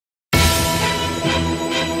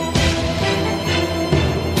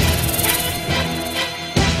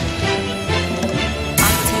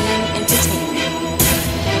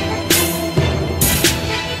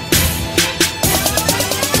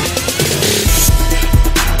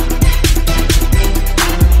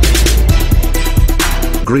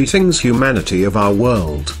Greetings humanity of our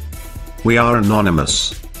world. We are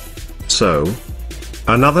anonymous. So,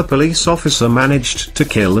 another police officer managed to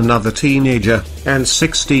kill another teenager, and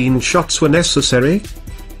 16 shots were necessary?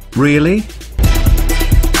 Really?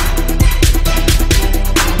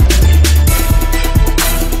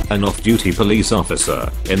 An off-duty police officer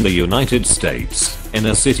in the United States, in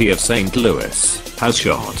a city of St. Louis, has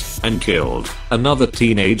shot and killed another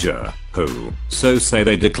teenager, who, so say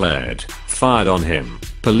they declared, fired on him,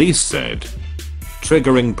 police said.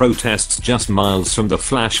 Triggering protests just miles from the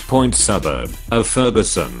Flashpoint suburb of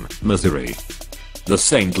Ferguson, Missouri. The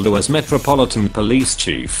St. Louis Metropolitan Police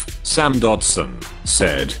Chief, Sam Dodson,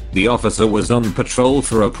 said the officer was on patrol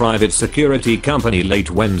for a private security company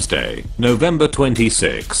late Wednesday, November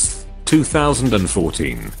 26,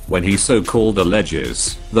 2014, when he so-called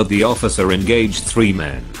alleges that the officer engaged 3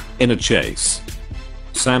 men in a chase.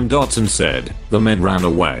 Sam Dodson said the men ran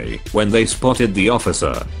away when they spotted the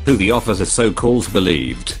officer, who the officer so-called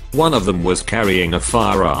believed one of them was carrying a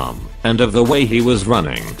firearm, and of the way he was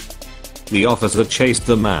running. The officer chased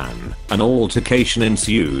the man, an altercation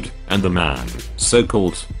ensued, and the man,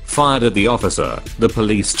 so-called, fired at the officer, the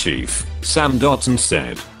police chief, Sam Dodson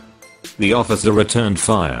said. The officer returned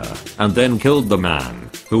fire, and then killed the man,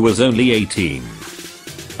 who was only 18.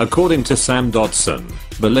 According to Sam Dodson,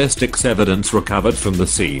 ballistics evidence recovered from the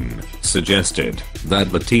scene suggested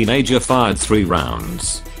that the teenager fired 3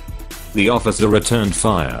 rounds. The officer returned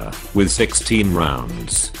fire with 16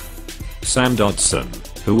 rounds. Sam Dodson,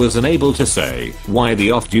 who was unable to say why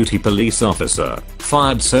the off-duty police officer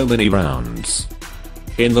fired so many rounds.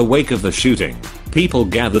 In the wake of the shooting, people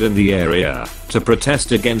gathered in the area to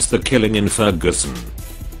protest against the killing in Ferguson.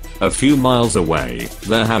 A few miles away,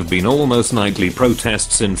 there have been almost nightly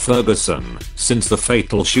protests in Ferguson since the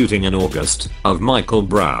fatal shooting in August of Michael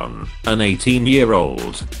Brown, an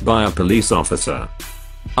 18-year-old, by a police officer.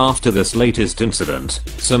 After this latest incident,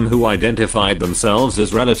 some who identified themselves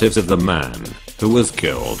as relatives of the man who was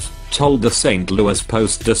killed told the St. Louis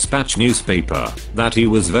Post-Dispatch newspaper that he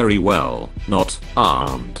was very well, not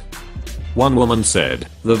armed. One woman said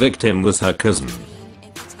the victim was her cousin.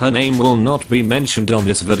 Her name will not be mentioned on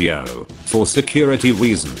this video, for security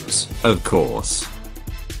reasons, of course.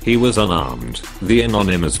 He was unarmed, the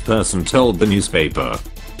anonymous person told the newspaper.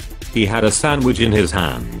 He had a sandwich in his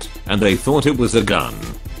hand, and they thought it was a gun.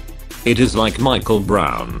 It is like Michael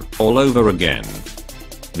Brown, all over again.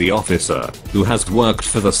 The officer, who has worked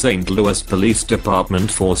for the St. Louis Police Department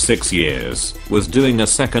for 6 years, was doing a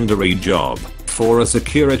secondary job for a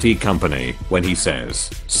security company when he says,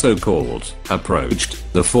 so-called, approached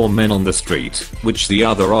the 4 men on the street, which the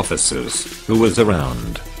other officers, who was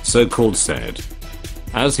around, so-called said.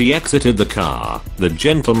 As he exited the car, the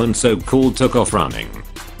gentleman so-called took off running.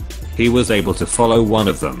 He was able to follow one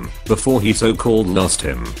of them before he so-called lost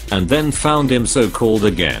him, and then found him so-called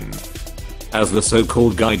again. As the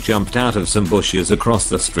so-called guy jumped out of some bushes across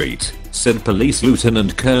the street, said Police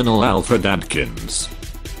Lieutenant Colonel Alfred Adkins.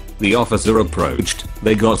 The officer approached,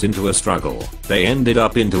 they got into a struggle, they ended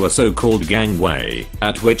up into a so-called gangway,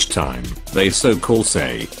 at which time, they so-called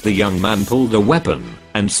say, the young man pulled a weapon,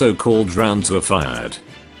 and so-called rounds were fired.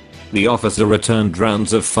 The officer returned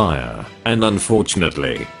rounds of fire, and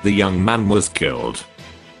unfortunately, the young man was killed.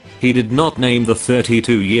 He did not name the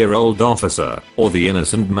 32-year-old officer, or the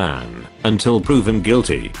innocent man, until proven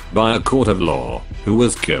guilty, by a court of law, who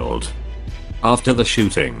was killed. After the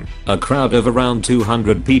shooting, a crowd of around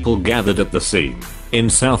 200 people gathered at the scene, in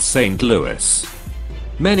South St. Louis.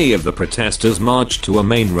 Many of the protesters marched to a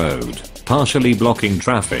main road, partially blocking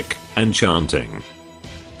traffic, and chanting,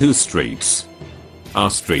 "Whose streets?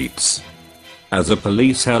 Our streets." As a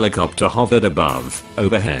police helicopter hovered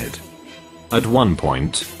overhead. At one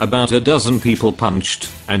point, about a dozen people punched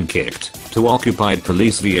and kicked to occupied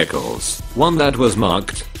police vehicles, one that was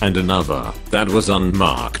marked and another that was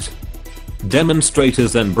unmarked.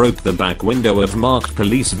 Demonstrators then broke the back window of marked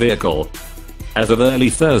police vehicle. As of early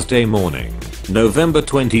Thursday morning, November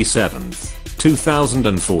 27,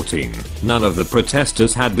 2014, none of the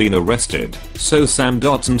protesters had been arrested, so Sam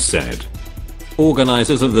Dodson said.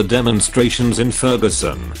 Organizers of the demonstrations in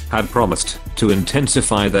Ferguson had promised to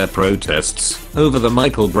intensify their protests over the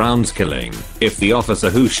Michael Brown's killing if the officer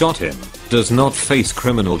who shot him does not face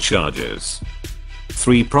criminal charges.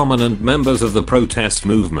 3 prominent members of the protest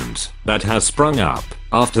movement that has sprung up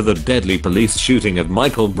after the deadly police shooting of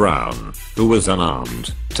Michael Brown, who was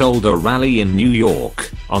unarmed, told a rally in New York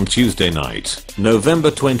on Tuesday night, November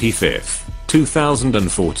 25,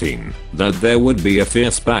 2014, that there would be a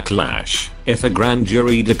fierce backlash if a grand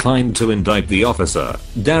jury declined to indict the officer,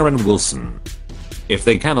 Darren Wilson. If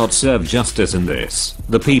they cannot serve justice in this,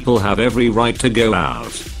 the people have every right to go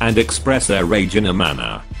out and express their rage in a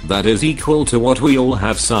manner that is equal to what we all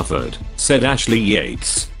have suffered, said Ashley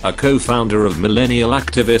Yates, a co-founder of Millennial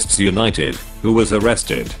Activists United, who was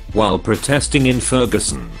arrested while protesting in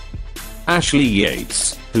Ferguson. Ashley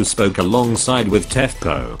Yates, who spoke alongside with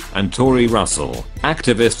Tefpo and Tory Russell,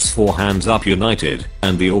 activists for Hands Up United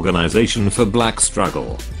and the Organization for Black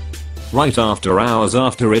Struggle. Right after hours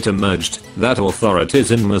after it emerged that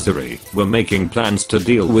authorities in Missouri were making plans to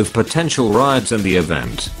deal with potential riots in the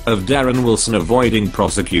event of Darren Wilson avoiding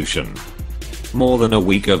prosecution. More than a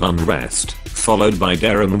week of unrest, followed by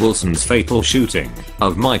Darren Wilson's fatal shooting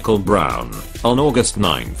of Michael Brown on August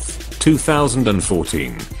 9,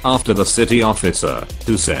 2014, after the city officer,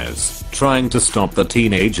 who says, trying to stop the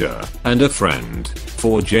teenager and a friend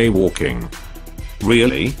for jaywalking.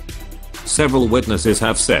 Really? Several witnesses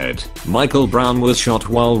have said Michael Brown was shot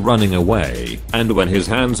while running away and when his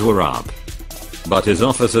hands were up. But his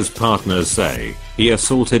officer's partners say he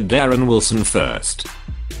assaulted Darren Wilson first.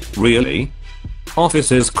 Really?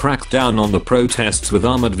 Officers cracked down on the protests with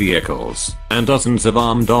armored vehicles and dozens of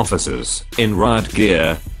armed officers in riot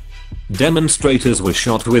gear. Demonstrators were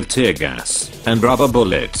shot with tear gas and rubber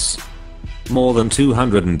bullets. More than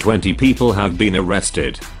 220 people have been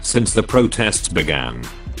arrested since the protests began.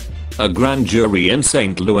 A grand jury in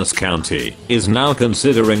St. Louis County is now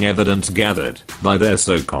considering evidence gathered by their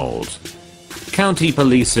so-called county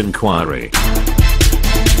police inquiry.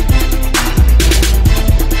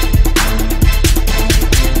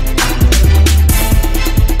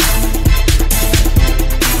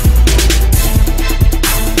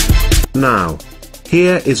 Now,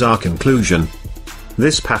 here is our conclusion.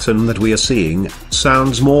 This pattern that we are seeing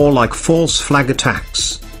sounds more like false flag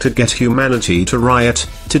attacks to get humanity to riot,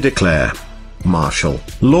 to declare martial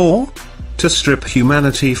law, to strip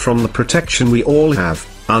humanity from the protection we all have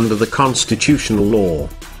under the constitutional law,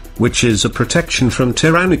 which is a protection from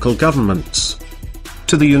tyrannical governments.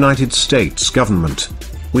 To the United States government,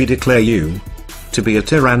 we declare you to be a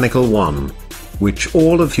tyrannical one, which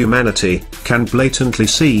all of humanity can blatantly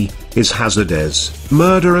see is hazardous,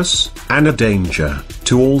 murderous, and a danger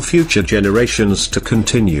to all future generations to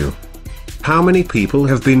continue. How many people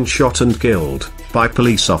have been shot and killed by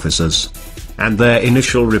police officers? And their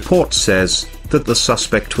initial report says that the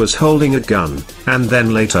suspect was holding a gun, and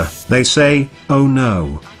then later they say, oh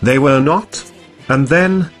no, they were not? And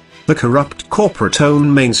then the corrupt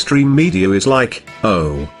corporate-owned mainstream media is like,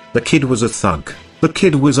 oh, the kid was a thug, the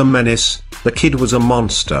kid was a menace, the kid was a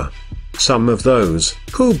monster. Some of those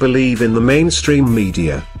who believe in the mainstream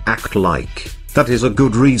media act like that is a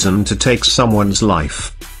good reason to take someone's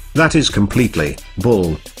life. That is completely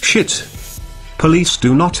bullshit. Police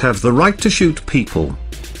do not have the right to shoot people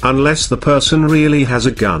unless the person really has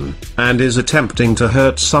a gun and is attempting to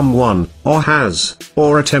hurt someone, or has,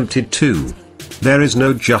 or attempted to. There is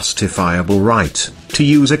no justifiable right to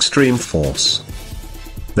use extreme force.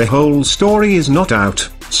 The whole story is not out,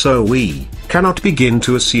 so we cannot begin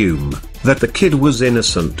to assume that the kid was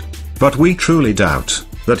innocent, but we truly doubt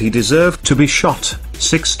that he deserved to be shot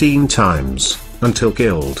 16 times until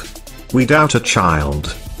killed. We doubt a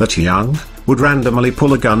child that young would randomly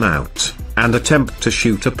pull a gun out and attempt to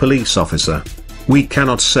shoot a police officer. We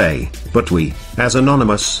cannot say, but we, as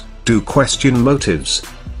Anonymous, do question motives.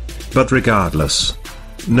 But regardless,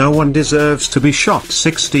 no one deserves to be shot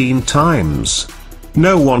 16 times.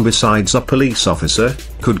 No one besides a police officer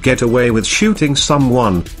could get away with shooting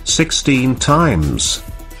someone 16 times.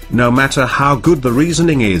 No matter how good the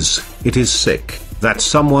reasoning is, it is sick that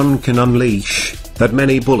someone can unleash that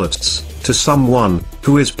many bullets to someone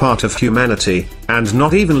who is part of humanity and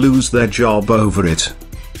not even lose their job over it.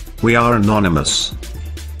 We are Anonymous.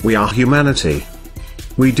 We are humanity.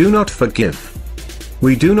 We do not forgive.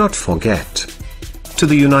 We do not forget. To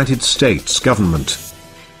the United States government,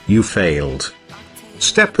 you failed.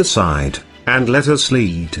 Step aside and let us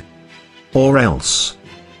lead. Or else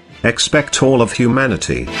expect all of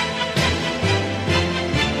humanity